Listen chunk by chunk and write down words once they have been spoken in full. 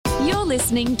You're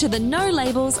listening to the No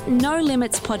Labels, No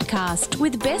Limits podcast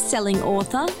with best-selling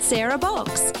author Sarah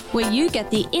Box, where you get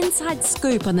the inside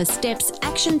scoop on the steps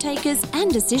action takers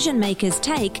and decision makers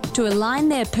take to align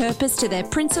their purpose to their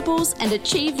principles and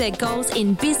achieve their goals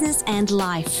in business and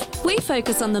life. We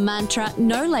focus on the mantra,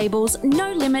 no labels,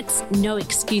 no limits, no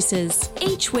excuses.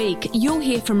 Each week, you'll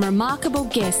hear from remarkable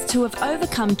guests who have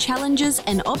overcome challenges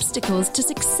and obstacles to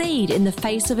succeed in the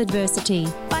face of adversity.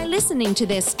 By listening to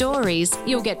their stories,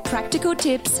 you'll get practical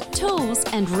tips, tools,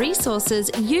 and resources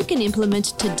you can implement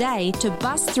today to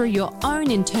bust through your own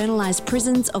internalized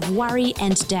prisons of worry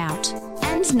and doubt.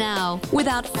 And now,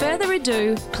 without further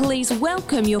ado, please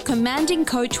welcome your commanding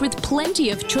coach with plenty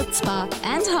of chutzpah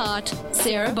and heart,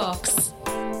 Sarah Box.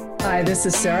 Hi, this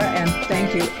is Sarah, and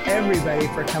thank you everybody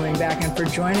for coming back and for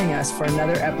joining us for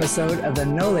another episode of the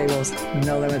No Labels,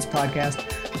 No Limits podcast,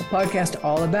 a podcast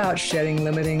all about shedding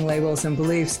limiting labels and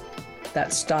beliefs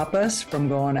that stop us from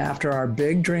going after our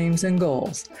big dreams and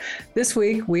goals. This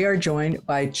week, we are joined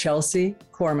by Chelsea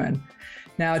Corman.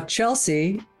 Now,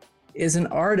 Chelsea is an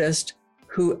artist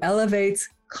who elevates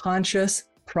conscious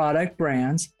product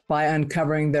brands by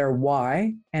uncovering their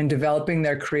why and developing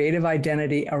their creative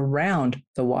identity around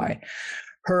the why.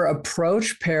 Her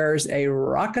approach pairs a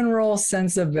rock and roll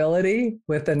sensibility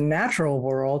with the natural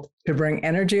world to bring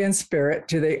energy and spirit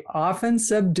to the often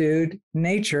subdued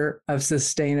nature of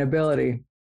sustainability.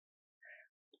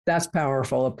 That's a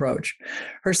powerful approach.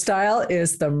 Her style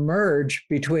is the merge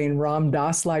between Ram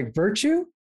Dass-like virtue,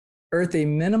 earthy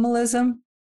minimalism,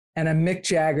 and a Mick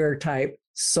Jagger type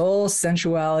soul,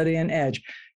 sensuality, and edge.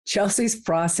 Chelsea's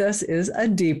process is a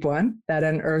deep one that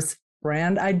unearths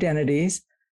brand identities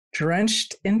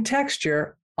drenched in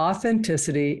texture,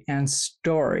 authenticity, and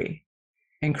story,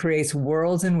 and creates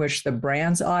worlds in which the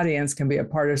brand's audience can be a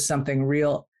part of something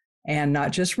real and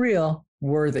not just real,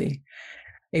 worthy.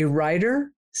 A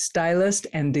writer, stylist,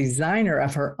 and designer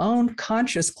of her own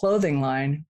conscious clothing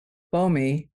line,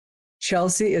 Bomi,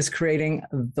 Chelsea is creating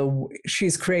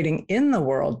in the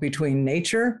world between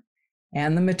nature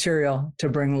and the material to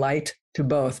bring light to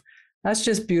both. That's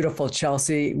just beautiful,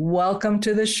 Chelsea. Welcome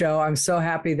to the show. I'm so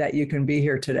happy that you can be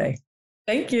here today.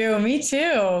 Thank you. Me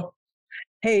too.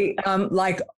 Hey,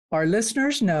 like our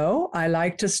listeners know, I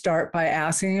like to start by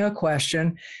asking a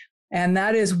question, and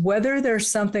that is whether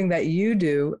there's something that you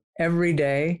do every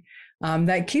day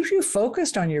that keeps you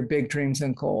focused on your big dreams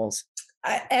and goals.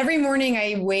 Every morning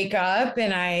I wake up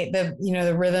and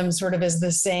the rhythm sort of is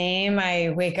the same.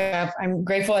 I wake up, I'm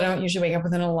grateful I don't usually wake up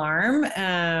with an alarm.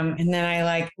 And then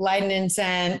I light an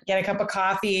incense, get a cup of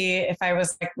coffee. If I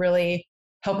was really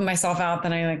helping myself out,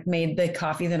 then I made the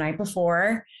coffee the night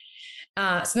before.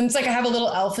 So then it's I have a little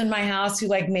elf in my house who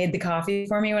made the coffee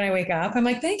for me when I wake up. I'm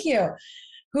thank you,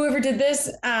 whoever did this.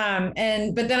 But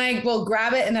then I will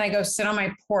grab it and then I go sit on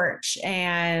my porch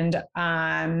and,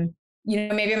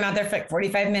 maybe I'm out there for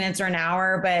 45 minutes or an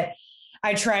hour, but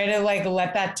I try to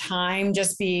let that time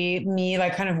just be me,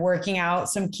 kind of working out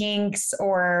some kinks,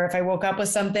 or if I woke up with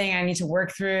something I need to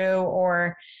work through,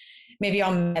 or maybe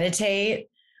I'll meditate,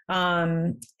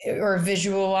 or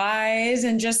visualize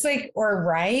and just or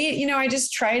write, I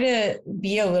just try to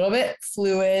be a little bit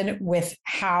fluid with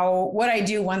what I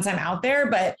do once I'm out there,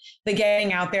 but the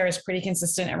getting out there is pretty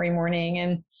consistent every morning.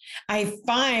 And I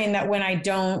find that when I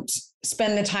don't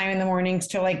spend the time in the mornings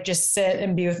to just sit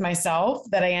and be with myself,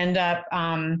 that I end up,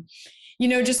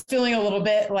 just feeling a little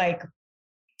bit like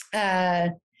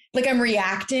I'm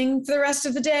reacting for the rest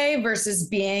of the day versus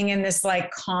being in this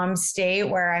calm state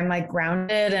where I'm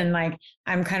grounded and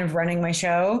I'm kind of running my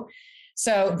show.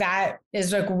 So that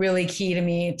is really key to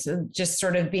me, to just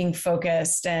sort of being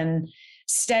focused and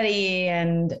steady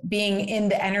and being in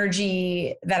the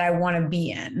energy that I want to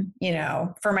be in,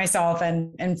 for myself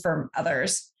and for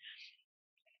others.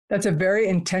 That's a very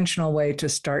intentional way to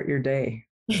start your day.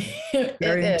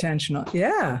 Very intentional.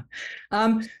 Yeah.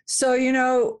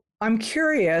 So, I'm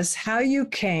curious how you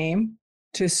came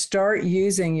to start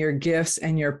using your gifts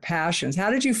and your passions. How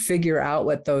did you figure out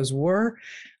what those were?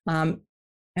 And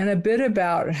a bit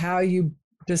about how you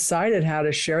decided how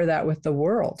to share that with the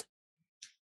world.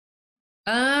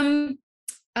 I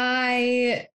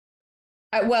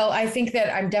think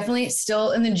that I'm definitely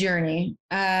still in the journey,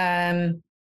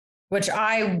 which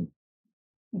I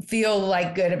feel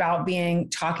good about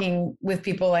talking with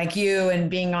people like you and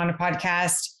being on a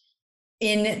podcast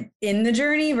in the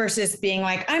journey versus being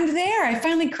I'm there, I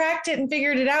finally cracked it and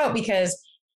figured it out, because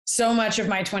so much of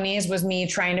my 20s was me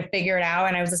trying to figure it out.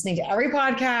 And I was listening to every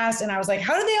podcast and I was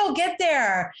how did they all get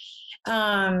there?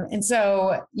 And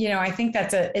so, I think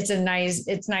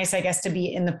it's nice, I guess, to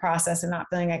be in the process and not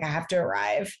feeling I have to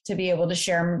arrive to be able to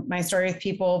share my story with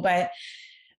people. But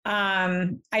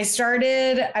I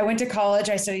went to college.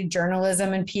 I studied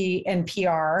journalism and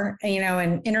PR,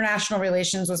 and international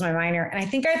relations was my minor. And I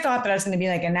think I thought that I was going to be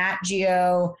like a Nat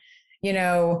Geo,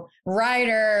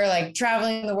 writer, like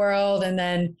traveling the world. And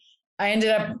then I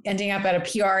ending up at a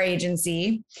PR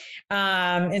agency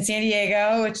in San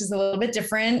Diego, which is a little bit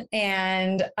different.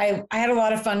 And I had a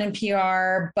lot of fun in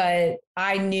PR, but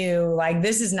I knew like,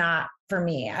 this is not for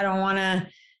me. I don't want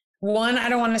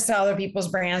to sell other people's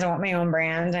brands. I want my own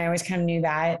brand. I always kind of knew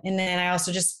that. And then I also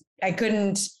it just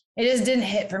didn't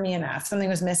hit for me enough. Something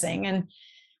was missing.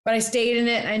 But I stayed in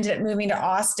it. I ended up moving to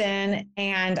Austin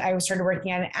and I started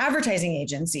working at an advertising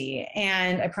agency.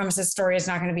 And I promise this story is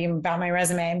not going to be about my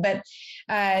resume, but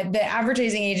the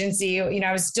advertising agency,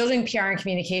 I was still doing PR and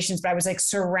communications, but I was like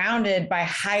surrounded by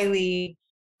highly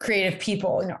creative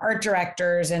people, art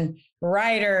directors and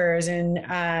writers and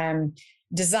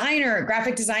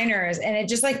graphic designers. And it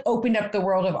just like opened up the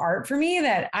world of art for me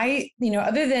that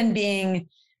other than being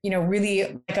really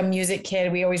like a music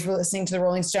kid. We always were listening to the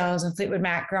Rolling Stones and Fleetwood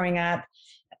Mac growing up.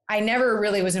 I never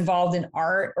really was involved in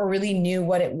art or really knew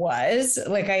what it was.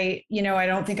 Like I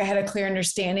don't think I had a clear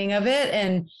understanding of it.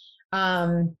 And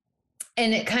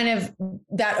it kind of,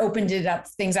 that opened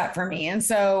things up for me. And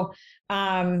so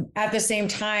at the same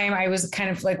time, I was kind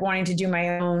of like wanting to do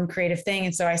my own creative thing.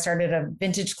 And so I started a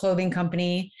vintage clothing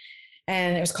company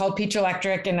and it was called Peach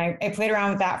Electric. And I played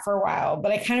around with that for a while,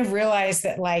 but I kind of realized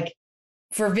that like,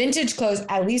 for vintage clothes,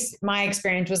 at least my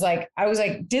experience was like, I was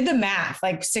like, did the math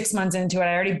like 6 months into it.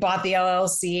 I already bought the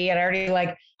LLC. I'd already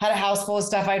like had a house full of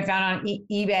stuff I'd found on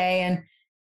eBay.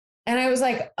 And I was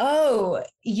like, oh,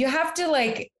 you have to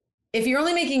like, if you're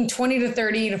only making $20 to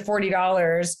 $30 to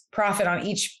 $40 profit on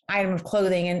each item of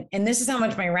clothing, and this is how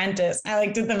much my rent is. I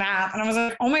like did the math and I was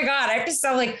like, oh my God, I have to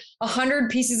sell like 100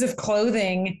 pieces of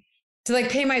clothing to like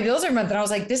pay my bills every month. And I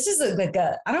was like, this is like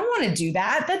I don't want to do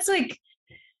that. That's like,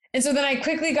 and so then I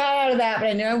quickly got out of that, but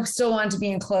I knew I still wanted to be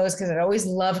in clothes because I'd always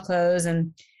loved clothes.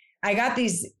 And I got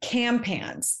these Cam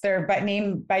pants. They're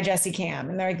named by Jesse Cam.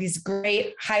 And they're like these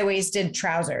great high-waisted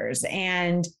trousers.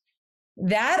 And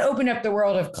that opened up the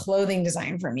world of clothing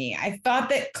design for me. I thought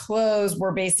that clothes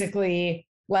were basically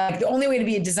like the only way to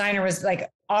be a designer was like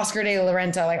Oscar de la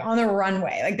Renta, like on the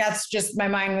runway. Like that's just, my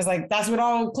mind was like, that's what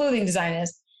all clothing design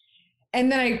is. And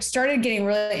then I started getting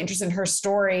really interested in her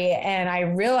story and I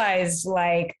realized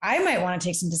like, I might want to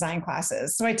take some design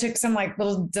classes. So I took some like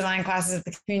little design classes at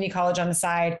the community college on the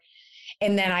side.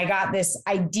 And then I got this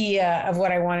idea of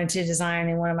what I wanted to design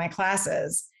in one of my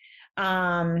classes.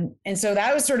 And so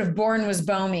that was sort of born was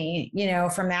Bomi,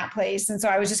 from that place. And so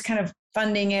I was just kind of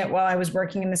funding it while I was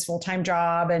working in this full-time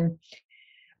job.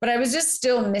 But I was just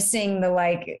still missing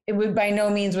it would by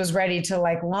no means was ready to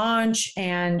like launch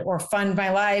or fund my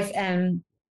life. And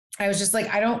I was just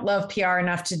like, I don't love PR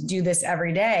enough to do this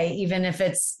every day, even if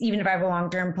I have a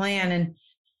long-term plan. And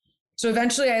so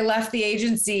eventually I left the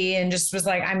agency and just was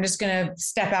like, I'm just going to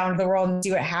step out into the world and see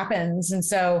what happens. And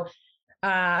so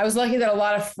I was lucky that a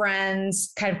lot of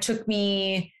friends kind of took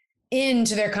me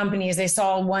into their companies. They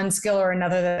saw one skill or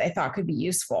another that they thought could be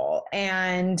useful.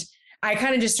 And I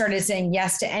kind of just started saying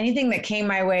yes to anything that came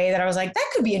my way that I was like,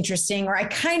 that could be interesting, or I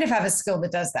kind of have a skill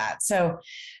that does that. So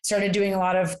started doing a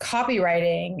lot of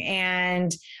copywriting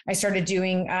and I started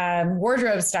doing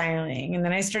wardrobe styling. And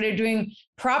then I started doing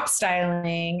prop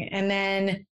styling and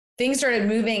then things started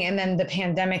moving and then the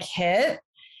pandemic hit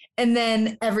and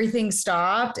then everything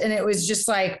stopped. And it was just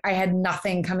like, I had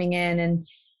nothing coming in.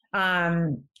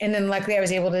 And then luckily I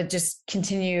was able to just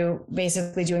continue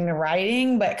basically doing the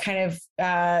writing, but kind of,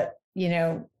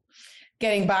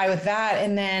 getting by with that.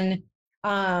 And then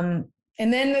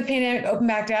the pandemic opened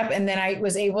back up and then I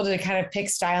was able to kind of pick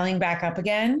styling back up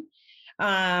again.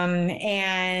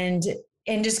 And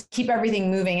just keep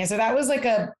everything moving. And so that was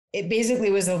it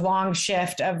basically was a long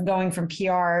shift of going from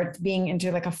PR to being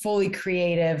into like a fully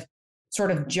creative sort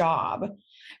of job.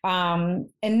 And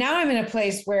now I'm in a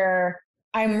place where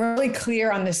I'm really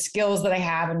clear on the skills that I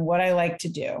have and what I like to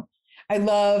do. I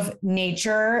love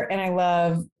nature and I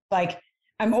love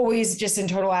I'm always just in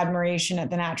total admiration at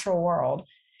the natural world.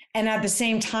 And at the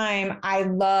same time, I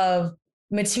love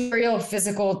material,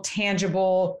 physical,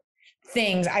 tangible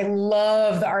things. I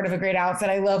love the art of a great outfit.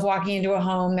 I love walking into a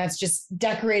home that's just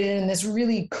decorated in this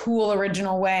really cool,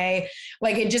 original way.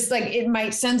 It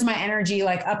might sends my energy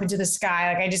up into the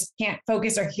sky. I just can't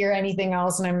focus or hear anything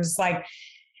else. And I'm just I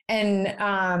think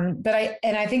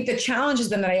the challenge has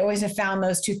been that I always have found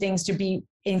those two things to be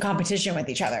in competition with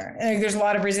each other. There's a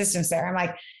lot of resistance there. I'm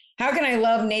like, how can I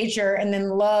love nature and then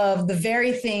love the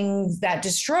very things that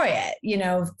destroy it?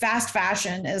 Fast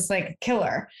fashion is like a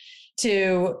killer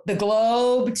to the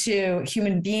globe, to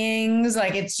human beings.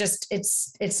 Like it's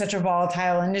such a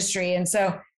volatile industry. And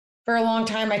so for a long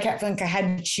time, I kept feeling like I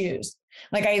had to choose.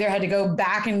 Like I either had to go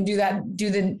back and do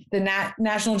the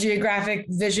National Geographic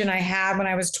vision I had when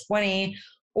I was 20,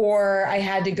 or I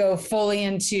had to go fully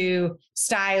into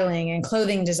styling and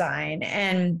clothing design.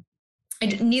 And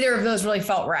neither of those really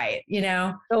felt right, you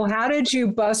know? So how did you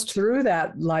bust through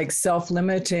that like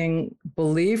self-limiting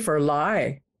belief or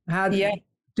lie?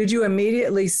 Did you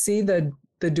immediately see the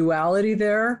duality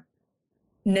there?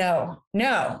 No,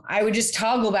 I would just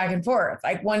toggle back and forth.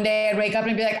 Like one day I'd wake up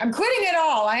and be like, I'm quitting it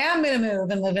all. I am going to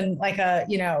move and live in like go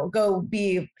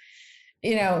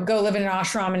live in an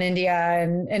ashram in India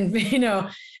and,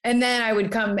 and then I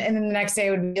would come and then the next day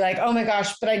I would be like, oh my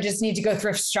gosh, but I just need to go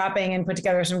thrift shopping and put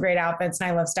together some great outfits.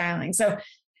 And I love styling. So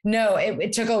no,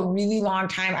 it took a really long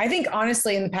time. I think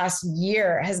honestly, in the past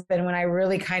year has been when I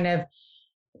really kind of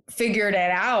figured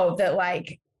it out that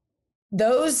like,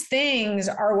 those things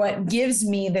are what gives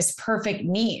me this perfect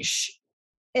niche.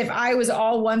 If I was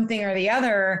all one thing or the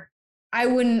other, I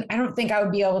don't think I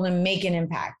would be able to make an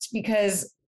impact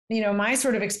because, my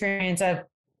sort of experience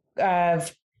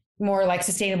of more like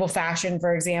sustainable fashion,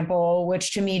 for example,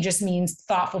 which to me just means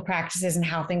thoughtful practices and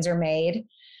how things are made,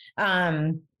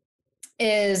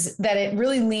 is that it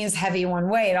really leans heavy one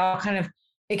way.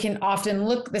 It can often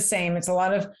look the same. It's a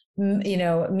lot of,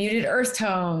 muted earth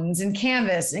tones and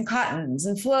canvas and cottons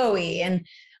and flowy. And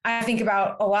I think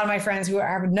about a lot of my friends who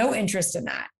have no interest in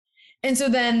that. And so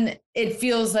then it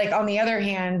feels like on the other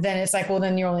hand, then it's like, well,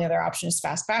 then your only other option is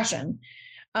fast fashion.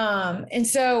 And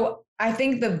so I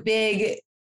think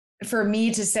for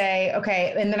me to say,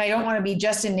 okay, and then I don't want to be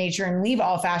just in nature and leave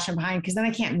all fashion behind because then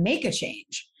I can't make a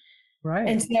change. Right.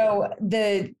 And so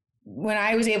when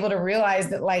I was able to realize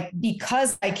that like,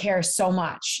 because I care so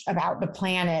much about the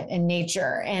planet and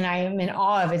nature and I am in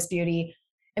awe of its beauty,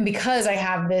 and because I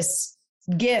have this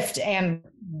gift and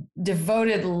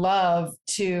devoted love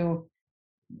to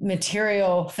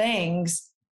material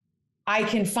things, I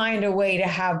can find a way to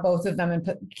have both of them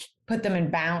and put them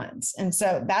in balance. And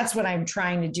so that's what I'm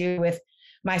trying to do with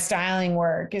my styling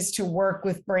work, is to work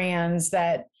with brands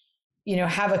that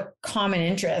have a common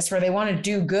interest where they want to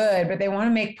do good, but they want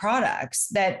to make products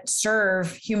that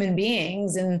serve human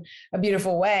beings in a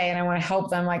beautiful way. And I want to help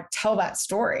them like tell that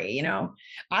story.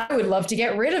 I would love to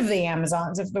get rid of the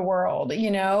Amazons of the world,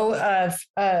 of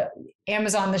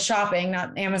Amazon, the shopping,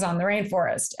 not Amazon, the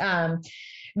rainforest.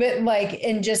 But like,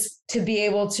 and just to be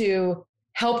able to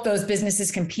help those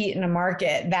businesses compete in a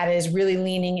market that is really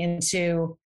leaning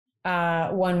into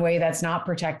one way that's not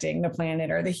protecting the planet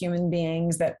or the human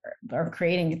beings that are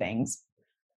creating things.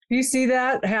 Do you see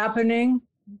that happening?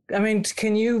 I mean,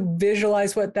 can you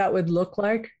visualize what that would look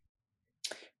like?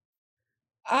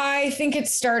 I think it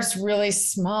starts really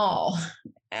small.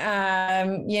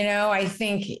 I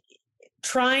think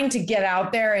trying to get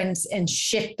out there and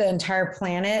shift the entire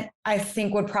planet, I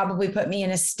think would probably put me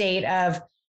in a state of,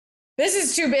 this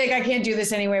is too big. I can't do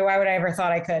this anyway. Why would I ever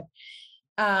thought I could?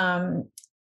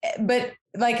 But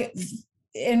like,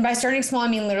 and by starting small, I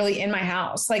mean, literally in my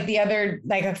house, like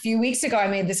a few weeks ago, I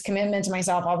made this commitment to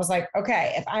myself. I was like,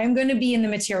 okay, if I'm going to be in the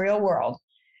material world,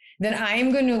 then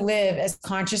I'm going to live as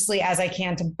consciously as I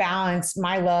can to balance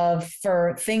my love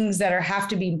for things that have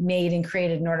to be made and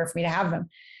created in order for me to have them.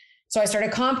 So I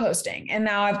started composting, and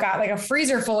now I've got like a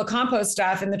freezer full of compost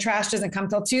stuff and the trash doesn't come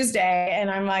till Tuesday. And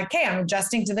I'm like, hey, I'm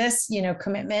adjusting to this,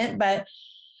 commitment, but,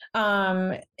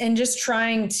 and just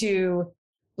trying to,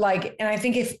 and I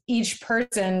think if each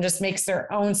person just makes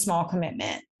their own small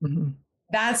commitment,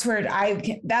 that's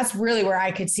really where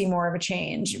I could see more of a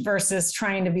change versus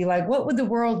trying to be like, what would the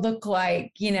world look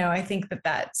like? I think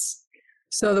that's.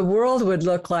 So the world would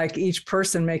look like each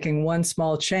person making one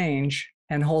small change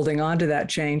and holding on to that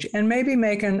change and maybe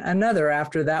making another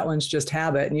after that one's just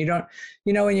habit. And you don't,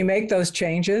 when you make those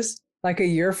changes, like a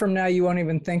year from now, you won't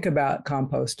even think about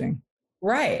composting.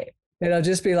 Right. It'll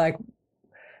just be like,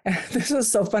 this is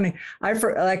so funny.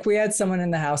 We had someone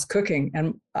in the house cooking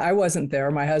and I wasn't there.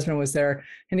 My husband was there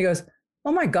and he goes,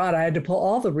 oh my God, I had to pull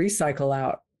all the recycle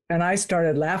out. And I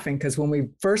started laughing because when we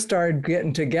first started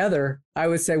getting together, I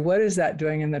would say, what is that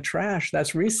doing in the trash?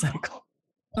 That's recycle.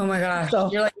 Oh my gosh.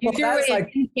 So, you're like, you threw it like,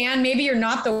 you can, maybe you're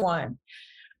not the one.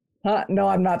 No,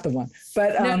 I'm not the one.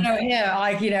 But yeah.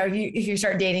 Like, if you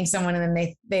start dating someone and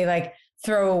then they like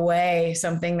throw away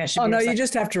something that should be. Oh, no, you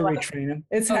just have to retrain them.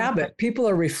 It's habit. People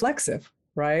are reflexive,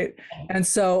 right? And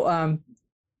so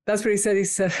that's what he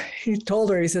said. He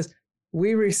told her, he says,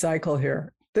 we recycle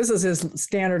here. This is his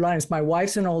standard line. It's, my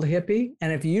wife's an old hippie,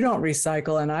 and if you don't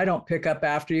recycle and I don't pick up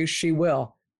after you, she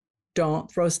will.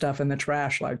 Don't throw stuff in the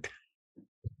trash like that.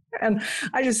 And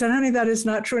I just said, honey, that is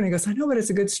not true. And he goes, I know, but it's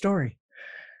a good story.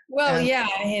 Well, yeah.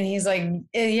 And he's like,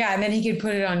 yeah. And then he could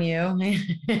put it on you.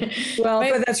 Well,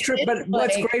 but that's true. But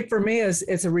what's great for me is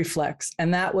it's a reflex.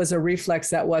 And that was a reflex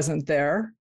that wasn't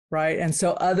there. Right. And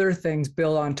so other things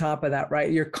build on top of that, right?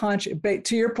 You're conscious,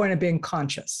 to your point of being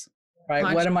conscious,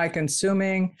 right? What am I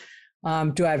consuming?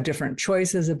 Do I have different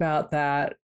choices about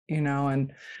that?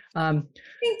 And I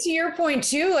think to your point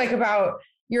too, like about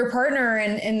your partner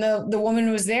and the woman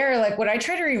who was there, like what I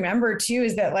try to remember too,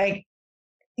 is that like,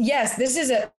 yes, this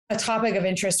is a topic of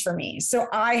interest for me. So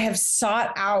I have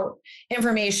sought out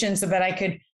information so that I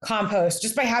could compost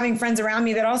just by having friends around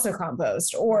me that also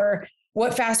compost, or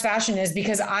what fast fashion is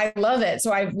because I love it.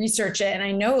 So I research it and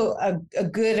I know a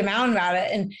good amount about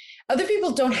it, and other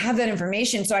people don't have that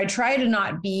information. So I try to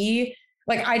not be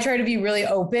like, I try to be really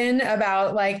open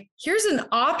about like, here's an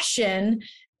option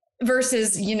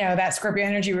versus, that Scorpio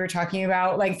energy we were talking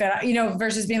about, like that,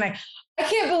 versus being like, I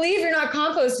can't believe you're not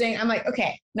composting. I'm like,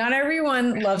 okay, not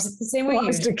everyone loves it the same way.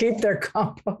 Wants to keep their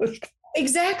compost.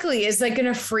 Exactly. It's like in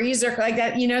a freezer like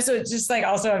that, so it's just like,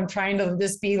 also I'm trying to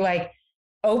just be like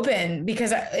open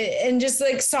and just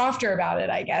like softer about it,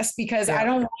 I guess, because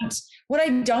what I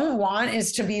don't want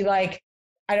is to be like,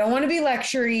 I don't want to be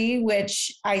lectury,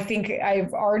 which I think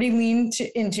I've already leaned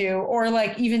into, or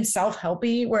like even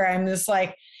self-helpy, where I'm just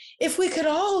like, if we could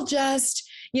all just,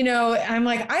 I'm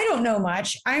like, I don't know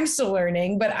much. I'm still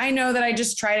learning, but I know that I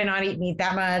just try to not eat meat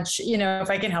that much, if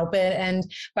I can help it, and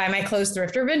buy my clothes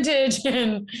thrift or vintage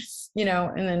and,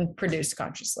 and then produce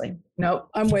consciously. Nope,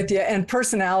 I'm with you. And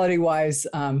personality wise,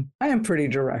 I am pretty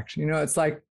direct. It's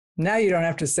like, now you don't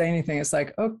have to say anything. It's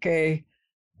like, okay,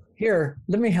 here,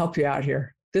 let me help you out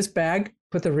here. This bag,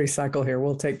 put the recycle here.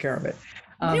 We'll take care of it.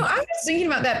 I was thinking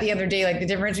about that the other day, like the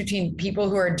difference between people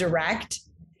who are direct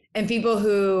and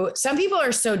some people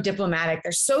are so diplomatic.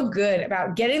 They're so good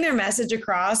about getting their message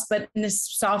across, but in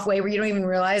this soft way where you don't even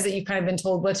realize that you've kind of been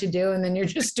told what to do. And then you're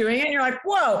just doing it and you're like,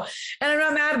 whoa. And I'm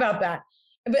not mad about that.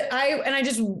 But I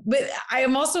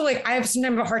am also like, I have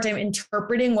sometimes a hard time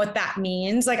interpreting what that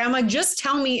means. Like, I'm like, just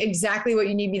tell me exactly what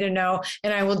you need me to know,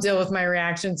 and I will deal with my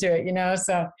reaction to it,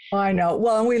 so. I know.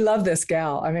 Well, and we love this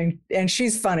gal. I mean, and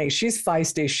she's funny. She's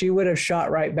feisty. She would have shot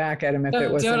right back at him if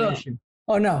it was an issue.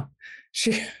 Oh, no.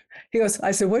 He goes,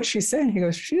 I said, what's she saying? He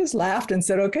goes, she just laughed and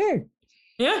said, okay.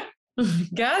 Yeah,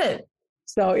 got it.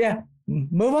 So yeah,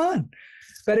 move on.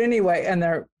 But anyway, and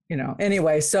they're,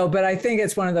 but I think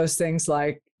it's one of those things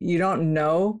like, you don't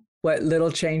know what little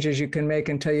changes you can make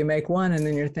until you make one. And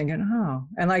then you're thinking, oh,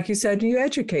 and like you said, you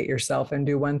educate yourself and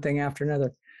do one thing after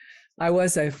another. I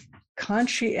was a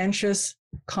conscientious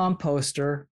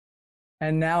composter.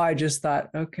 And now I just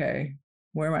thought, okay,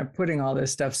 where am I putting all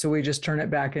this stuff? So we just turn it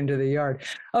back into the yard.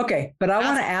 Okay. But I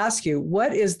want to ask you,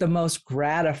 what is the most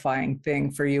gratifying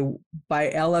thing for you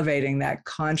by elevating that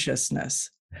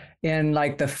consciousness in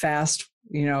like the fast,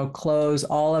 clothes,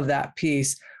 all of that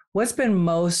piece? What's been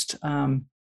most, most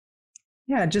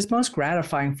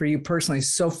gratifying for you personally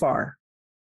so far?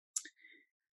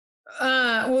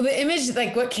 Well, the image,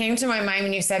 like what came to my mind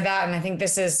when you said that, and I think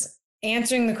this is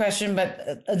answering the question,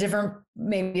 but a different,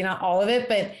 maybe not all of it,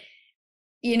 but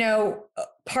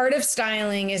part of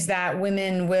styling is that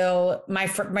women will, my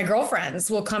girlfriends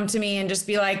will come to me and just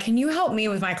be like, can you help me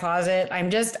with my closet? I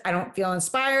don't feel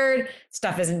inspired.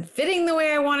 Stuff isn't fitting the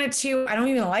way I want it to. I don't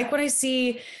even like what I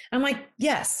see. I'm like,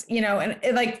 yes, and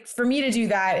like, for me to do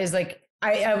that is like,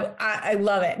 I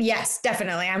love it. Yes,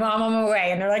 definitely. I'm on my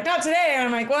way. And they're like, not today. And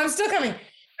I'm like, well, I'm still coming.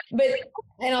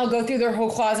 And I'll go through their whole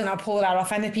closet and I'll pull it out. I'll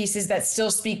find the pieces that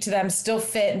still speak to them, still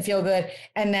fit and feel good,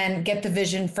 and then get the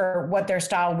vision for what their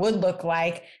style would look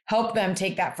like, help them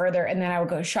take that further. And then I would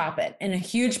go shop it. And a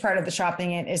huge part of the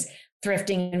shopping is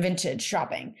thrifting and vintage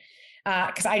shopping.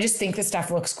 Cause I just think this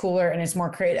stuff looks cooler and it's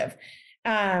more creative.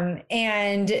 And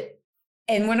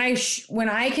when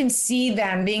I can see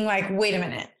them being like, wait a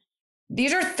minute,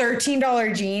 these are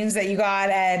 $13 jeans that you got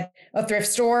at a thrift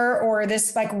store, or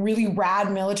this like really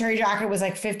rad military jacket was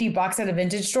like $50 at a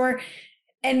vintage store.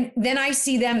 And then I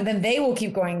see them, then they will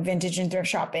keep going vintage and thrift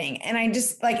shopping. And I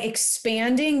just like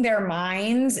expanding their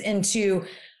minds into,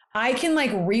 I can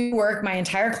like rework my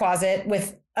entire closet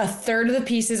with a third of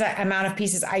the amount of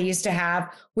pieces I used to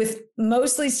have, with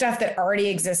mostly stuff that already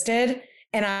existed.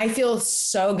 And I feel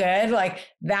so good. Like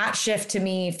that shift to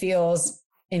me feels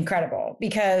incredible,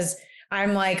 because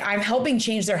I'm helping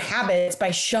change their habits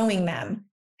by showing them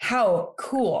how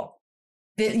cool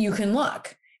that you can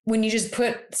look when you just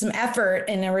put some effort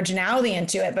and originality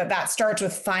into it. But that starts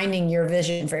with finding your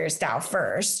vision for your style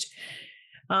first.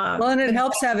 Well, and it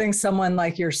helps having someone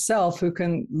like yourself who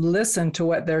can listen to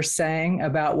what they're saying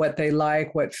about what they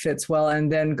like, what fits well,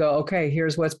 and then go, okay,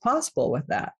 here's what's possible with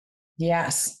that.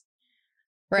 Yes.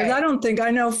 Right.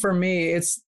 I know for me,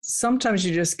 it's sometimes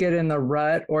you just get in the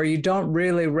rut or you don't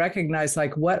really recognize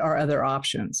like what are other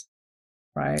options.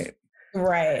 Right.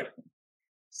 Right.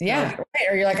 Yeah. Right.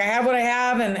 Or you're like, I have what I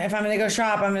have. And if I'm going to go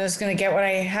shop, I'm just going to get what I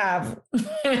have,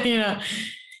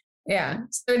 Yeah.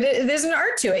 So there's an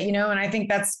art to it, and I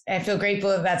think I feel grateful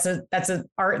that that's an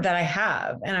art that I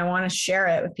have and I want to share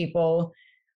it with people,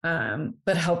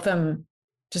 but help them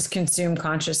just consume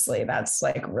consciously. That's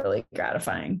like really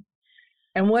gratifying.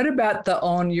 And what about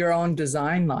your own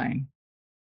design line?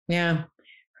 Yeah.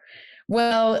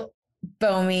 Well,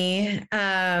 Bomi,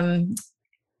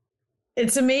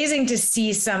 it's amazing to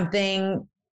see something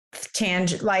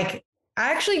tangible. Like,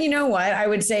 actually, you know what? I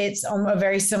would say it's a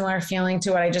very similar feeling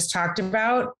to what I just talked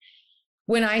about.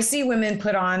 When I see women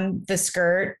put on the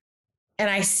skirt and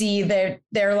I see that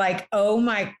they're like, oh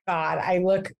my God, I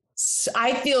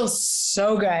feel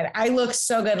so good. I look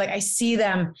so good. Like I see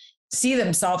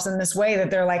themselves in this way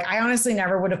that they're like, I honestly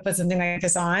never would have put something like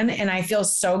this on. And I feel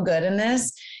so good in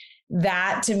this.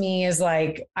 That to me is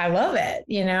like, I love it.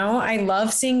 I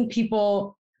love seeing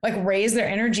people like raise their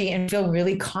energy and feel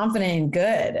really confident and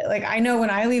good. Like I know when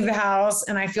I leave the house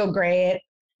and I feel great,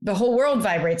 the whole world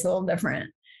vibrates a little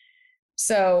different.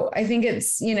 So I think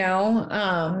it's, and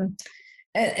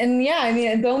yeah, I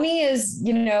mean, Bomi is,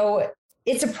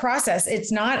 it's a process.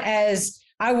 It's not as,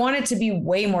 I want it to be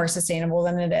way more sustainable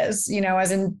than it is,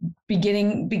 as in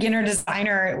beginner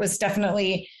designer, it was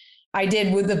definitely, I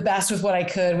did with the best with what I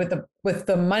could with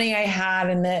the money I had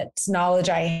and the knowledge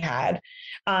I had.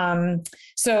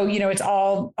 So, it's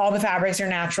all the fabrics are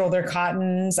natural. They're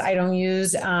cottons. I don't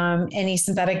use any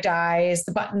synthetic dyes.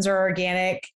 The buttons are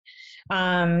organic.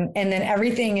 And then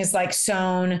everything is like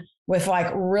sewn with like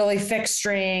really thick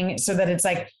string so that it's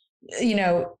like,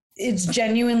 it's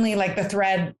genuinely like the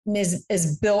thread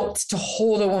is built to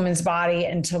hold a woman's body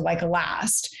and to like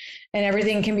last. And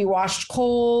everything can be washed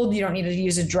cold. You don't need to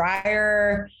use a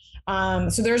dryer.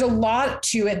 So there's a lot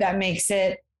to it that makes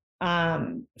it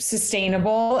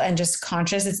sustainable and just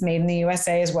conscious. It's made in the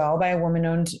USA as well by a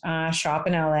woman-owned shop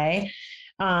in LA.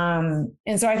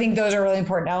 And so I think those are really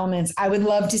important elements. I would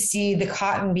love to see the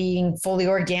cotton being fully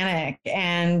organic,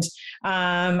 and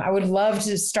I would love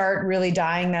to start really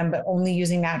dyeing them, but only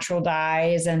using natural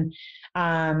dyes, and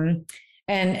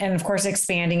of course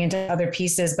expanding into other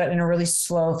pieces, but in a really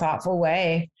slow, thoughtful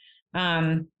way.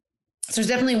 So there's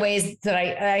definitely ways that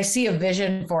I see a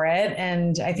vision for it,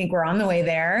 and I think we're on the way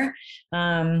there.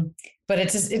 But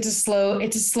it's a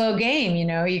slow game.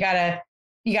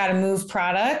 You gotta move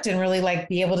product and really like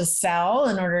be able to sell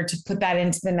in order to put that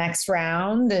into the next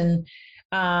round. And,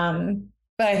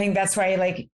 but I think that's why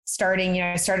like starting,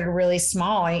 I started really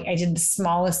small. I did the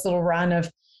smallest little run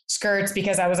of skirts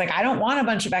because I was like, I don't want a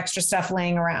bunch of extra stuff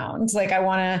laying around. Like I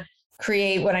want to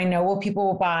create what I know people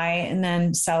will buy and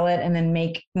then sell it and then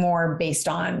make more based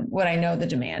on what I know the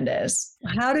demand is.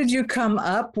 How did you come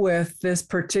up with this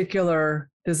particular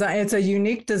design? It's a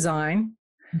unique design.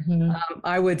 Mm-hmm.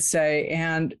 I would say.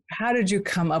 And how did you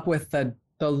come up with the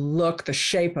look, the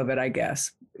shape of it, I guess,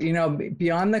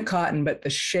 beyond the cotton, but the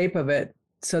shape of it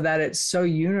so that it's so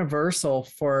universal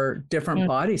for different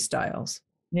body styles?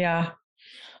 Yeah.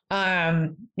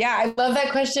 I love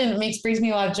that question. It brings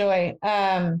me a lot of joy.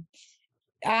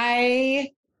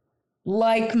 I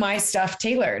like my stuff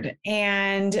tailored,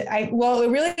 and where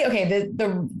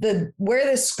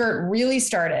the skirt really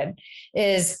started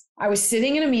is I was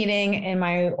sitting in a meeting in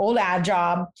my old ad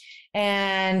job,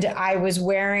 and I was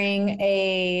wearing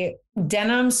a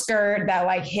denim skirt that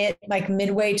like hit like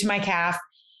midway to my calf.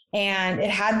 And it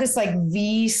had this like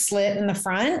V slit in the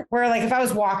front where like if I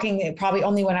was walking, it probably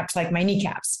only went up to like my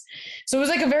kneecaps. So it was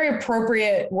like a very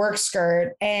appropriate work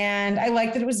skirt. And I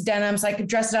liked that it was denim, so I could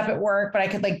dress it up at work, but I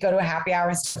could like go to a happy hour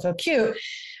and still feel cute.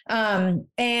 When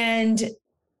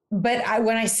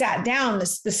I sat down, the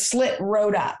slit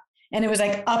rode up and it was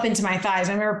like up into my thighs.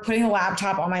 I remember putting a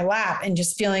laptop on my lap and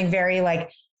just feeling very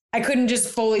like, I couldn't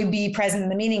just fully be present in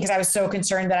the meeting because I was so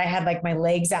concerned that I had like my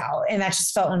legs out, and that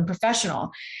just felt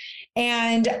unprofessional.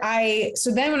 And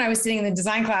so then when I was sitting in the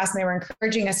design class and they were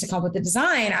encouraging us to come up with the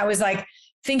design, I was like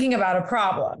thinking about a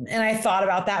problem. And I thought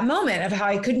about that moment of how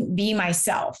I couldn't be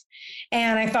myself.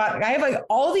 And I thought, I have like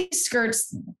all these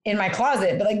skirts in my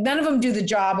closet, but like none of them do the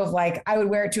job of like, I would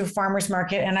wear it to a farmer's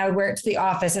market and I would wear it to the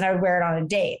office and I would wear it on a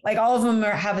date. Like all of them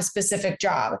have a specific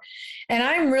job. And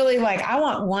I'm really like, I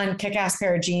want one kick-ass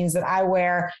pair of jeans that I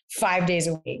wear 5 days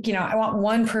a week. I want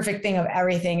one perfect thing of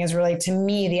everything is really, to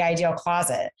me, the ideal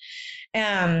closet.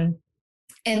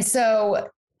 And so,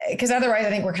 because otherwise I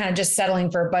think we're kind of just settling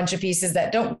for a bunch of pieces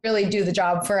that don't really do the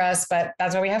job for us, but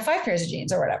that's why we have 5 pairs of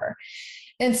jeans or whatever.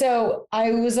 And so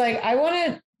I was like, I want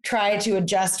to try to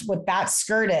adjust what that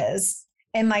skirt is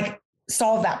and like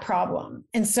solve that problem.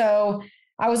 And so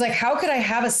I was like, how could I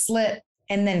have a slit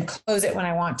and then close it when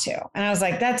I want to? And I was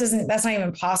like, that's not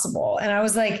even possible. And I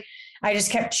was like, I just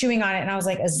kept chewing on it. And I was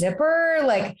like, a zipper,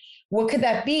 like, what could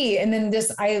that be? And then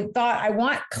I thought, I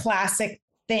want classic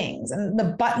things. And the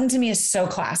button to me is so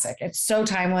classic. It's so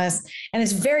timeless and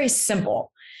it's very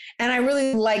simple. And I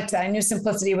really liked that. I knew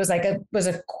simplicity was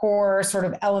a core sort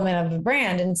of element of the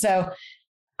brand. And so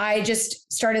I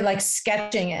just started like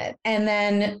sketching it. And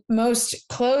then most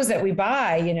clothes that we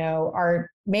buy, are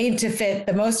made to fit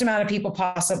the most amount of people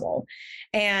possible.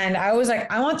 And I was like,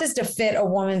 I want this to fit a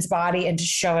woman's body and to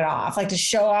show it off, like to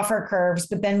show off her curves,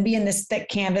 but then be in this thick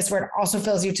canvas where it also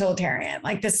feels utilitarian,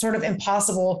 like this sort of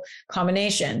impossible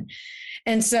combination.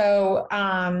 And so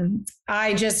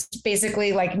I just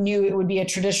basically like knew it would be a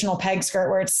traditional peg skirt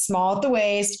where it's small at the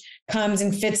waist, comes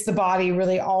and fits the body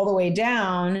really all the way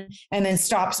down, and then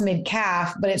stops mid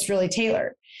calf, but it's really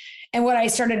tailored. And what I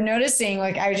started noticing,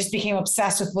 like I just became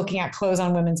obsessed with looking at clothes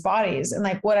on women's bodies. And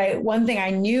like one thing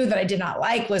I knew that I did not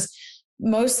like was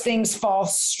most things fall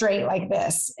straight like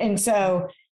this. And so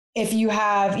if you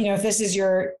have, if this is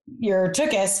your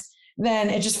tuchus, then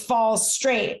it just falls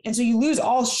straight. And so you lose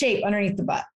all shape underneath the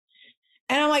butt.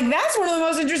 And I'm like, that's one of the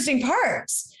most interesting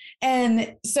parts.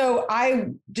 And so I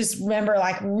just remember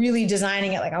like really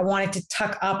designing it. Like I wanted to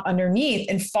tuck up underneath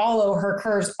and follow her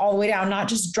curves all the way down, not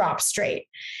just drop straight.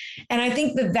 And I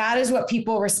think that is what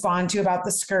people respond to about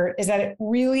the skirt, is that it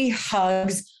really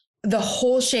hugs the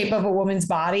whole shape of a woman's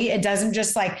body. It doesn't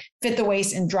just like fit the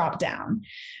waist and drop down.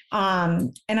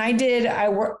 And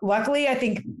luckily, I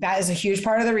think that is a huge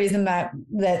part of the reason that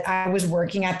I was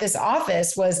working at this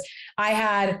office was I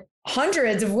had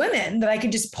hundreds of women that I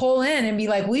could just pull in and be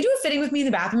like, will you do a fitting with me in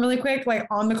the bathroom really quick? Like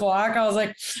on the clock. I was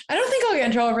like, I don't think I'll get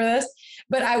in trouble for this,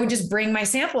 but I would just bring my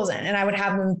samples in and I would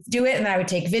have them do it. And then I would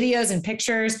take videos and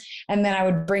pictures. And then I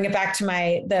would bring it back to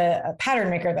the pattern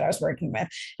maker that I was working with. And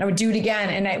I would do it again.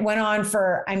 And it went on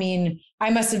for, I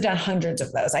must have done hundreds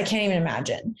of those. I can't even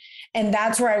imagine. And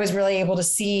that's where I was really able to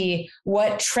see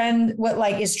what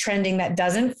is trending that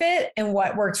doesn't fit and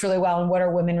what works really well and what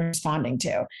are women responding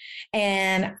to.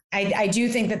 And I do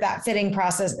think that fitting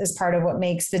process is part of what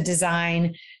makes the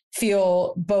design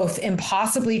feel both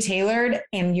impossibly tailored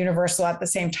and universal at the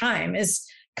same time, is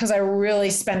because I really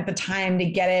spent the time to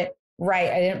get it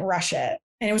right. I didn't rush it.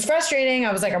 And it was frustrating.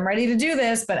 I was like, I'm ready to do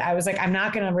this, but I was like, I'm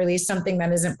not going to release something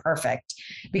that isn't perfect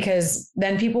because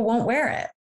then people won't wear it.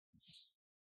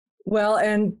 Well,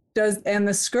 and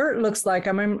the skirt looks like,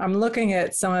 I'm looking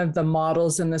at some of the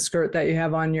models in the skirt that you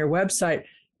have on your website.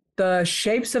 The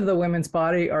shapes of the women's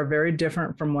body are very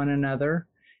different from one another.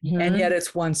 Mm-hmm. And yet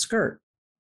it's one skirt.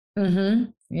 Mm-hmm.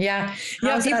 Yeah.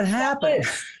 How's that happen?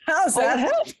 How's that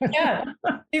happen? Yeah.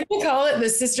 People call it the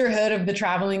sisterhood of the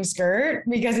traveling skirt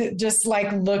because it just like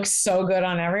looks so good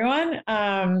on everyone.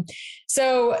 I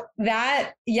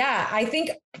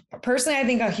think personally,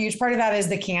 a huge part of that is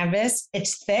the canvas.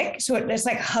 It's thick. So it just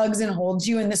like hugs and holds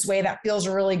you in this way that feels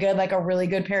really good, like a really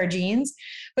good pair of jeans.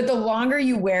 But the longer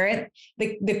you wear it,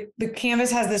 the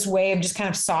canvas has this way of just kind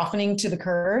of softening to the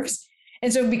curves.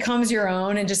 And so it becomes your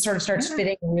own and just sort of starts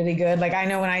fitting really good. Like I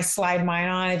know when I slide mine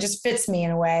on, it just fits me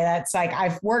in a way that's like,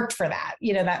 I've worked for that,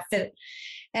 that fit.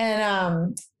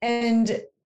 And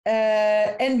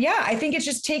I think it's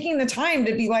just taking the time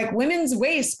to be like, women's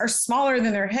waists are smaller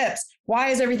than their hips. Why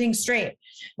is everything straight?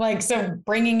 Like, so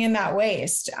bringing in that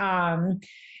waist. And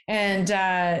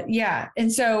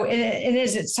so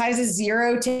it sizes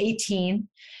 0 to 18.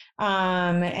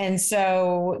 And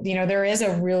so, there is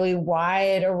a really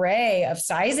wide array of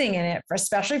sizing in it,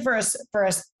 especially for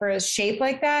a shape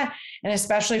like that. And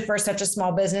especially for such a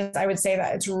small business, I would say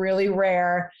that it's really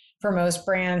rare for most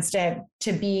brands to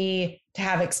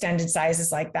have extended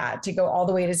sizes like that, to go all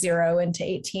the way to 0 and to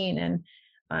 18.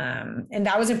 And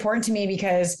that was important to me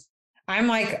because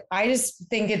I just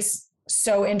think it's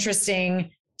so interesting.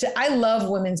 I love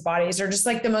women's bodies. They're just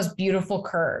like the most beautiful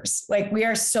curves. Like we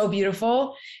are so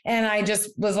beautiful. And I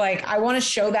just was like, I want to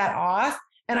show that off.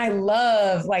 And I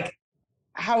love like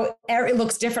how it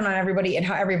looks different on everybody and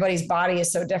how everybody's body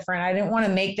is so different. I didn't want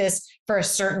to make this for a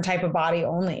certain type of body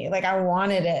only. Like I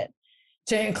wanted it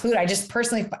to include, I just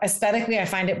personally, aesthetically, I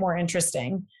find it more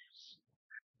interesting.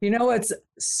 What's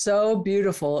so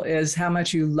beautiful is how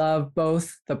much you love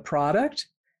both the product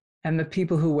and the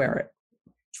people who wear it.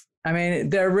 I mean,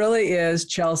 there really is,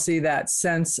 Chelsea, that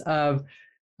sense of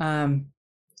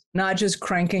not just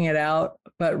cranking it out,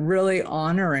 but really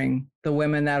honoring the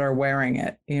women that are wearing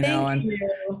it, you know. Thank And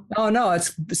you. oh no,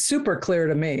 it's super clear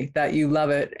to me that you love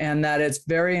it and that it's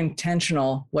very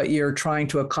intentional what you're trying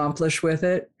to accomplish with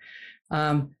it.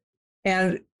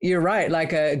 And you're right,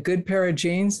 like a good pair of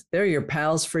jeans, they're your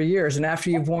pals for years. And after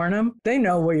you've worn them, they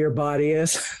know where your body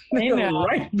is. They go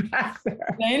right back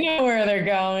there. They know where they're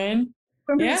going.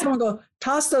 Remember someone go,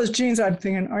 toss those jeans. I'm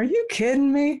thinking, are you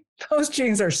kidding me? Those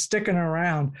jeans are sticking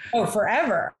around. Oh,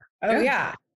 forever. Oh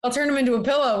yeah. I'll turn them into a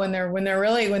pillow when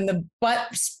the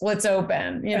butt splits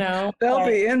open, you know. They'll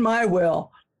be in my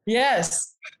will.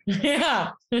 Yes.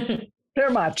 Yeah. They're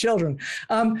my children.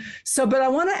 But I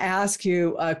want to ask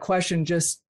you a question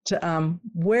just to,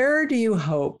 where do you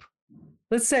hope,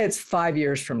 let's say it's 5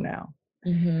 years from now,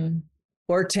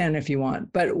 or 10 if you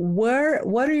want, but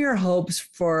what are your hopes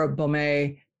for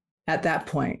Bomé at that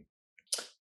point?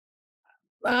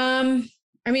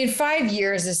 I mean, 5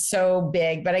 years is so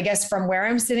big, but I guess from where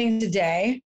I'm sitting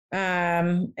today,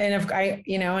 and if I,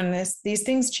 you know, and these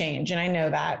things change and I know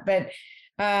that, but,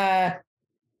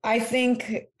 I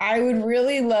think I would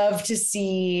really love to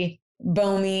see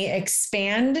Bomé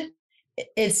expand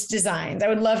its designs. I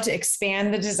would love to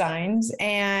expand the designs,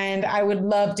 and I would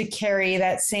love to carry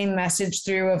that same message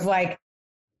through of like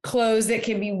clothes that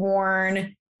can be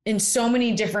worn in so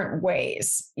many different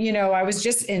ways. You know, I was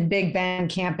just in Big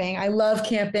Bend camping. I love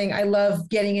camping. I love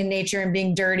getting in nature and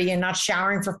being dirty and not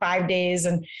showering for 5 days.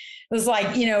 And it was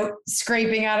like, you know,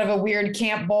 scraping out of a weird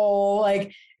camp bowl,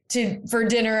 like for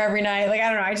dinner every night. Like, I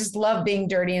don't know. I just love being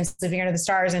dirty and sleeping under the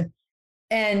stars.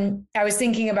 And I was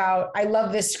thinking about, I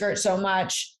love this skirt so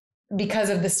much because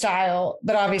of the style,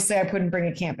 but obviously I couldn't bring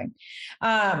it camping.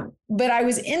 But I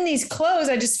was in these clothes.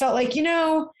 I just felt like, you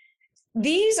know,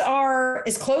 these are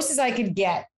as close as I could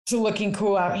get to looking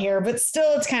cool out here, but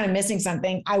still it's kind of missing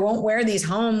something. I won't wear these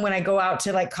home when I go out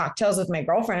to like cocktails with my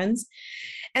girlfriends.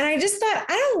 And I just thought,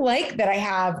 I don't like that I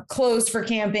have clothes for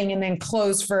camping and then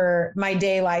clothes for my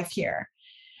day life here.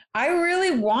 I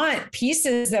really want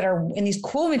pieces that are in these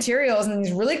cool materials and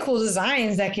these really cool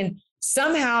designs that can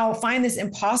somehow find this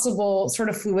impossible sort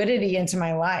of fluidity into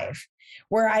my life,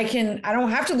 where I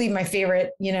don't have to leave my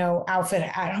favorite, you know, outfit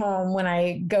at home when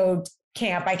I go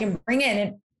camp. I can bring it and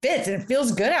it fits and it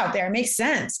feels good out there. It makes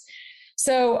sense.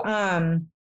 So,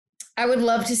 I would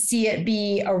love to see it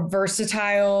be a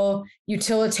versatile,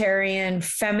 utilitarian,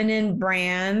 feminine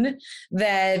brand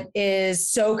that is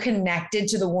so connected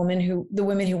to the women who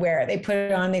wear it. They put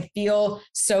it on, they feel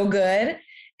so good.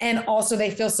 And also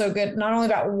they feel so good, not only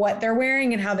about what they're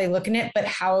wearing and how they look in it, but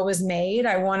how it was made.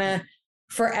 I want to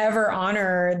forever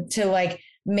honor to like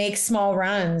make small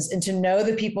runs and to know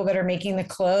the people that are making the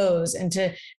clothes and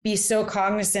to be so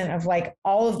cognizant of like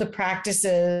all of the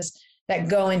practices that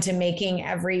go into making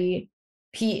every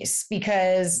piece,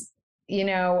 because, you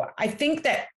know, I think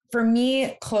that for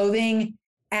me, clothing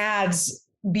adds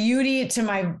beauty to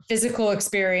my physical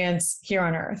experience here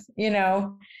on earth, you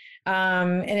know,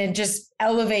 and it just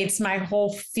elevates my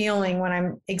whole feeling when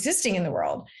I'm existing in the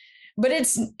world. But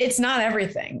it's not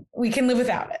everything. We can live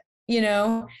without it, you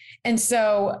know? And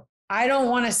so I don't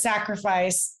want to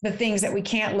sacrifice the things that we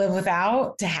can't live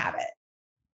without to have it.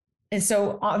 And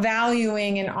so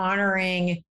valuing and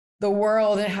honoring the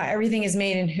world and how everything is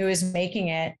made and who is making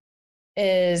it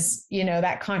is, you know,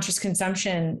 that conscious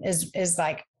consumption is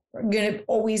like going to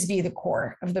always be the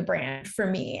core of the brand for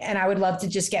me. And I would love to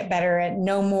just get better at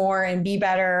know more and be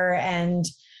better and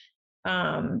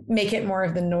make it more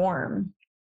of the norm.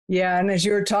 Yeah. And as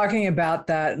you were talking about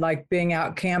that, like being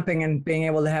out camping and being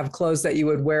able to have clothes that you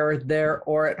would wear there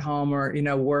or at home or, you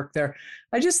know, work there.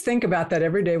 I just think about that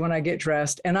every day when I get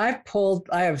dressed, and I have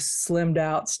slimmed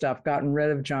out stuff, gotten rid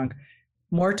of junk,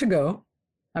 more to go.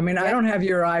 I mean, I don't have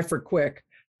your eye for quick,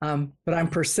 but I'm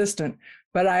persistent,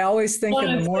 but I always think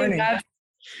in the morning.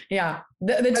 Yeah.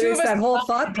 The two of us, that whole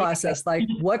thought process, like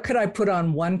what could I put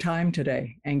on one time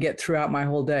today and get throughout my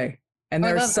whole day? And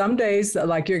there's some days that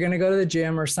like you're going to go to the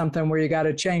gym or something where you got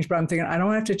to change, but I'm thinking I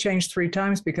don't have to change 3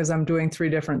 times because I'm doing 3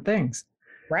 different things.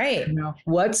 Right. You know,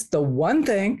 what's the one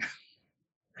thing?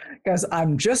 Because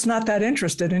I'm just not that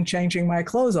interested in changing my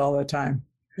clothes all the time.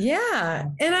 Yeah.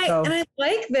 And I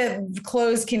like that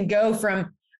clothes can go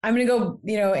from, I'm going to go,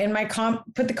 you know, in my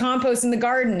put the compost in the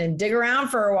garden and dig around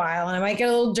for a while, and I might get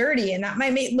a little dirty, and that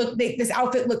might make this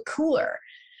outfit look cooler.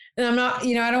 And I'm not,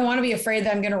 you know, I don't want to be afraid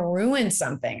that I'm going to ruin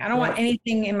something. I don't want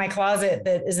anything in my closet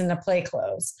that isn't a play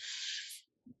clothes.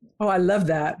 Oh, I love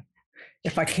that.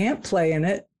 If I can't play in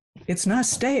it, it's not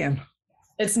staying.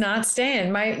 It's not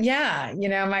staying. My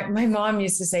mom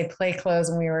used to say play clothes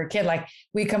when we were a kid. Like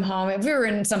we come home, if we were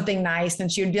in something nice, then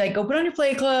she would be like, go put on your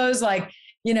play clothes. Like,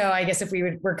 I guess if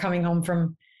we're coming home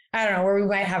from, I don't know, where we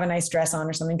might have a nice dress on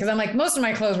or something. Cause I'm like, most of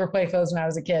my clothes were play clothes when I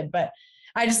was a kid, but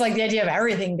I just like the idea of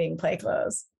everything being play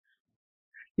clothes.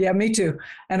 Yeah, me too.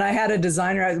 And I had a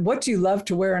designer, what do you love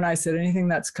to wear? And I said, anything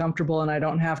that's comfortable and I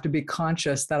don't have to be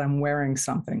conscious that I'm wearing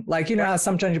something. Like, how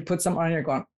sometimes you put something on and you're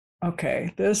going, okay,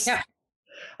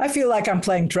 I feel like I'm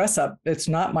playing dress up. It's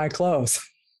not my clothes.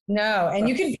 No. And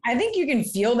I think you can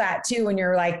feel that too when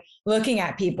you're like looking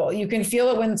at people. You can feel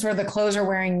it when sort of the clothes are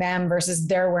wearing them versus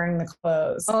they're wearing the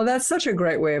clothes. Oh, that's such a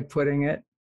great way of putting it.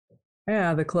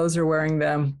 Yeah, the clothes are wearing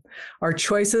them. Our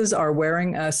choices are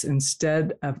wearing us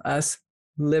instead of us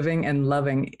living and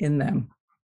loving in them.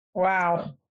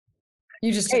 Wow.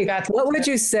 You just what would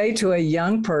you say to a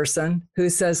young person who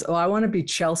says, oh, I want to be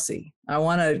Chelsea. I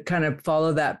want to kind of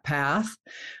follow that path.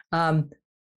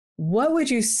 What would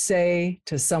you say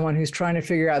to someone who's trying to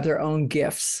figure out their own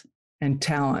gifts and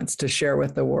talents to share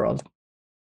with the world?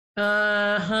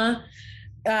 Go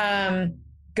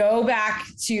back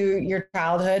to your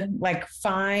childhood, like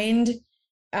find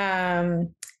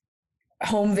home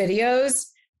videos,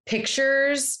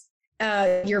 pictures,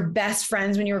 your best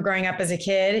friends when you were growing up as a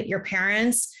kid, your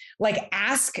parents, like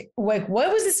ask, like,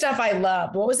 what was the stuff I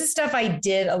loved? What was the stuff I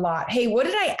did a lot? Hey, what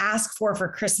did I ask for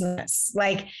Christmas?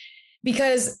 Like,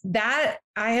 because that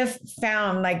I have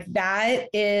found like that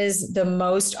is the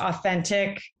most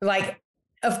authentic, like,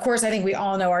 of course, I think we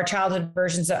all know our childhood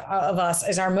versions of us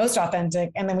is our most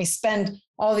authentic. And then we spend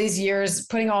all these years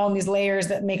putting all in these layers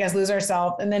that make us lose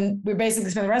ourselves. And then we basically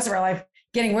spend the rest of our life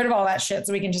getting rid of all that shit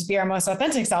so we can just be our most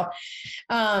authentic self.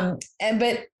 But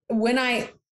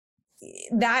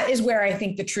that is where I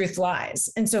think the truth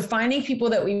lies. And so finding people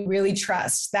that we really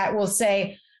trust that will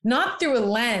say, not through a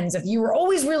lens of you were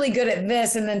always really good at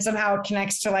this, and then somehow it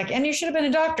connects to like, and you should have been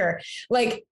a doctor.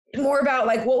 Like more about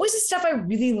like, what was the stuff I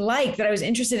really liked that I was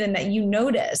interested in that you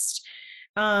noticed?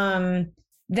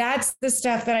 That's the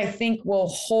stuff that I think will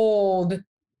hold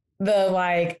the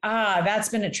like, that's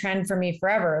been a trend for me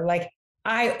forever. Like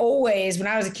I always, when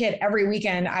I was a kid, every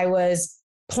weekend I was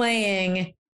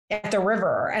playing at the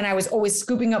river and I was always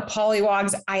scooping up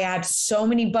pollywogs. I had so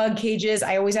many bug cages.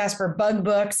 I always asked for bug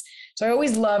books. So I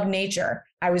always loved nature.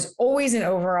 I was always in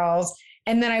overalls.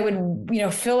 And then I would,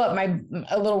 fill up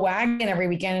a little wagon every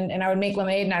weekend and I would make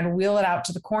lemonade and I'd wheel it out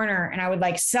to the corner and I would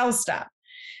like sell stuff.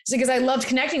 So because I loved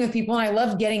connecting with people and I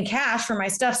loved getting cash for my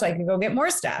stuff so I could go get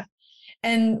more stuff.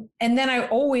 And then I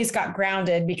always got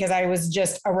grounded because I was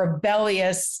just a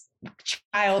rebellious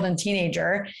child and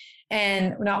teenager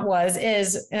and and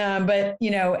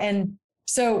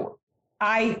so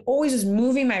I always was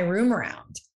moving my room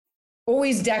around,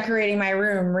 always decorating my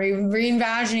room,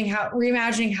 reimagining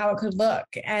how it could look.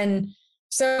 And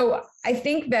so I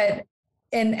think that,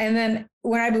 and then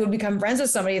when I would become friends with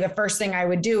somebody, the first thing I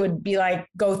would do would be like,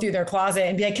 go through their closet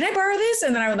and be like, can I borrow this?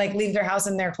 And then I would like leave their house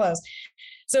in their clothes.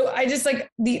 So I just like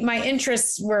my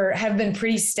interests have been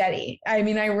pretty steady. I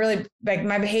mean, I really like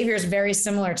my behavior is very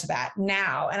similar to that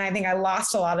now. And I think I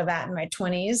lost a lot of that in my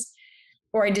 20s,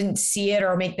 or I didn't see it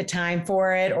or make the time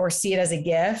for it or see it as a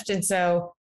gift. And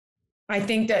so I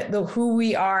think that who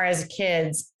we are as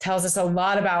kids tells us a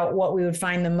lot about what we would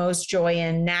find the most joy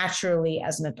in naturally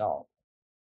as an adult.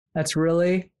 That's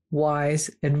really wise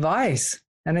advice.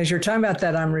 And as you're talking about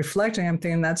that, I'm reflecting, I'm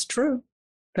thinking that's true.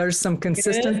 There's some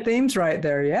consistent themes right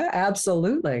there. Yeah,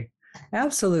 absolutely.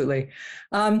 Absolutely.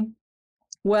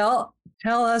 Well,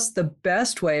 tell us the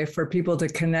best way for people to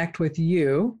connect with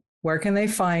you. Where can they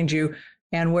find you?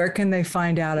 And where can they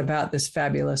find out about this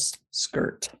fabulous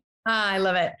skirt? I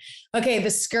love it. Okay.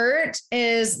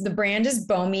 The brand is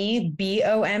Bome,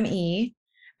 BOME.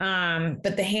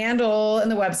 But the handle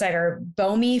and the website are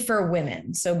Bome for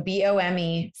Women. So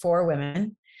BOME for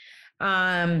women.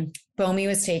 Bome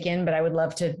was taken, but I would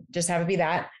love to just have it be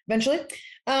that eventually.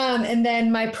 And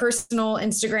then my personal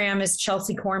Instagram is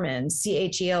Chelsea Corman,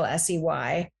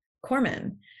 CHELSEY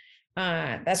Corman.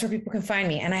 That's where people can find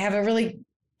me. And I have a really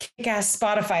kick-ass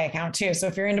Spotify account too. So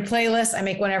if you're into playlists, I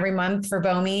make one every month for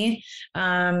Bome.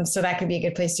 So that could be a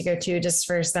good place to go to just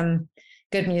for some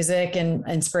good music and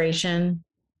inspiration.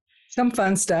 Some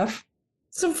fun stuff.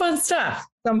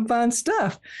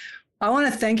 I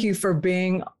want to thank you for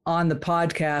being on the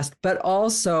podcast, but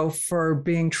also for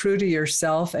being true to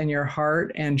yourself and your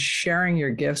heart and sharing your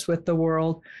gifts with the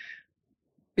world.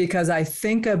 Because I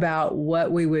think about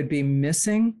what we would be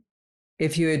missing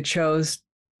if you had chose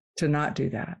to not do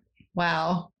that.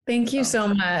 Wow. Thank you so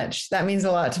much. That means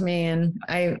a lot to me. And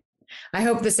I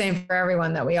hope the same for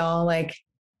everyone, that we all like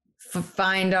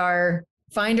find our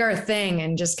thing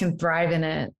and just can thrive in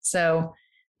it. So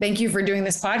thank you for doing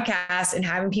this podcast and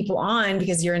having people on,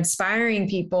 because you're inspiring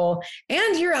people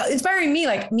and you're inspiring me,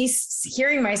 like me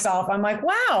hearing myself. I'm like,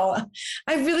 wow,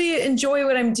 I really enjoy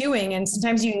what I'm doing. And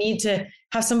sometimes you need to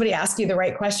have somebody ask you the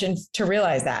right question to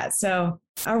realize that. So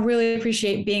I really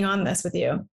appreciate being on this with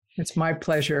you. It's my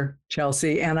pleasure,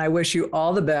 Chelsea. And I wish you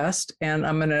all the best. And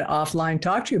I'm going to offline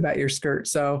talk to you about your skirt.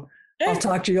 So I'll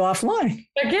talk to you offline.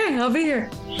 Okay, I'll be here.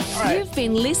 Right. You've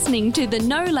been listening to the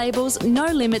No Labels, No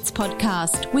Limits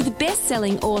podcast with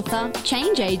best-selling author,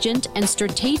 change agent, and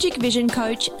strategic vision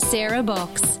coach, Sarah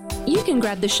Box. You can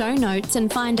grab the show notes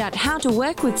and find out how to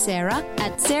work with Sarah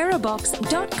at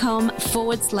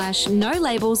sarahbox.com/No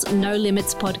Labels, No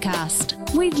Limits podcast.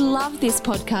 We'd love this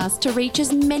podcast to reach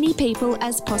as many people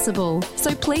as possible.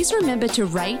 So please remember to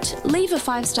rate, leave a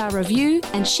 5-star review,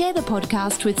 and share the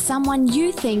podcast with someone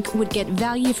you think would get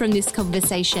value from this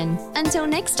conversation. Until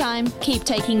next time, keep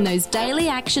taking those daily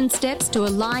action steps to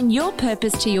align your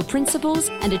purpose to your principles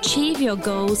and achieve your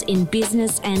goals in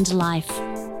business and life.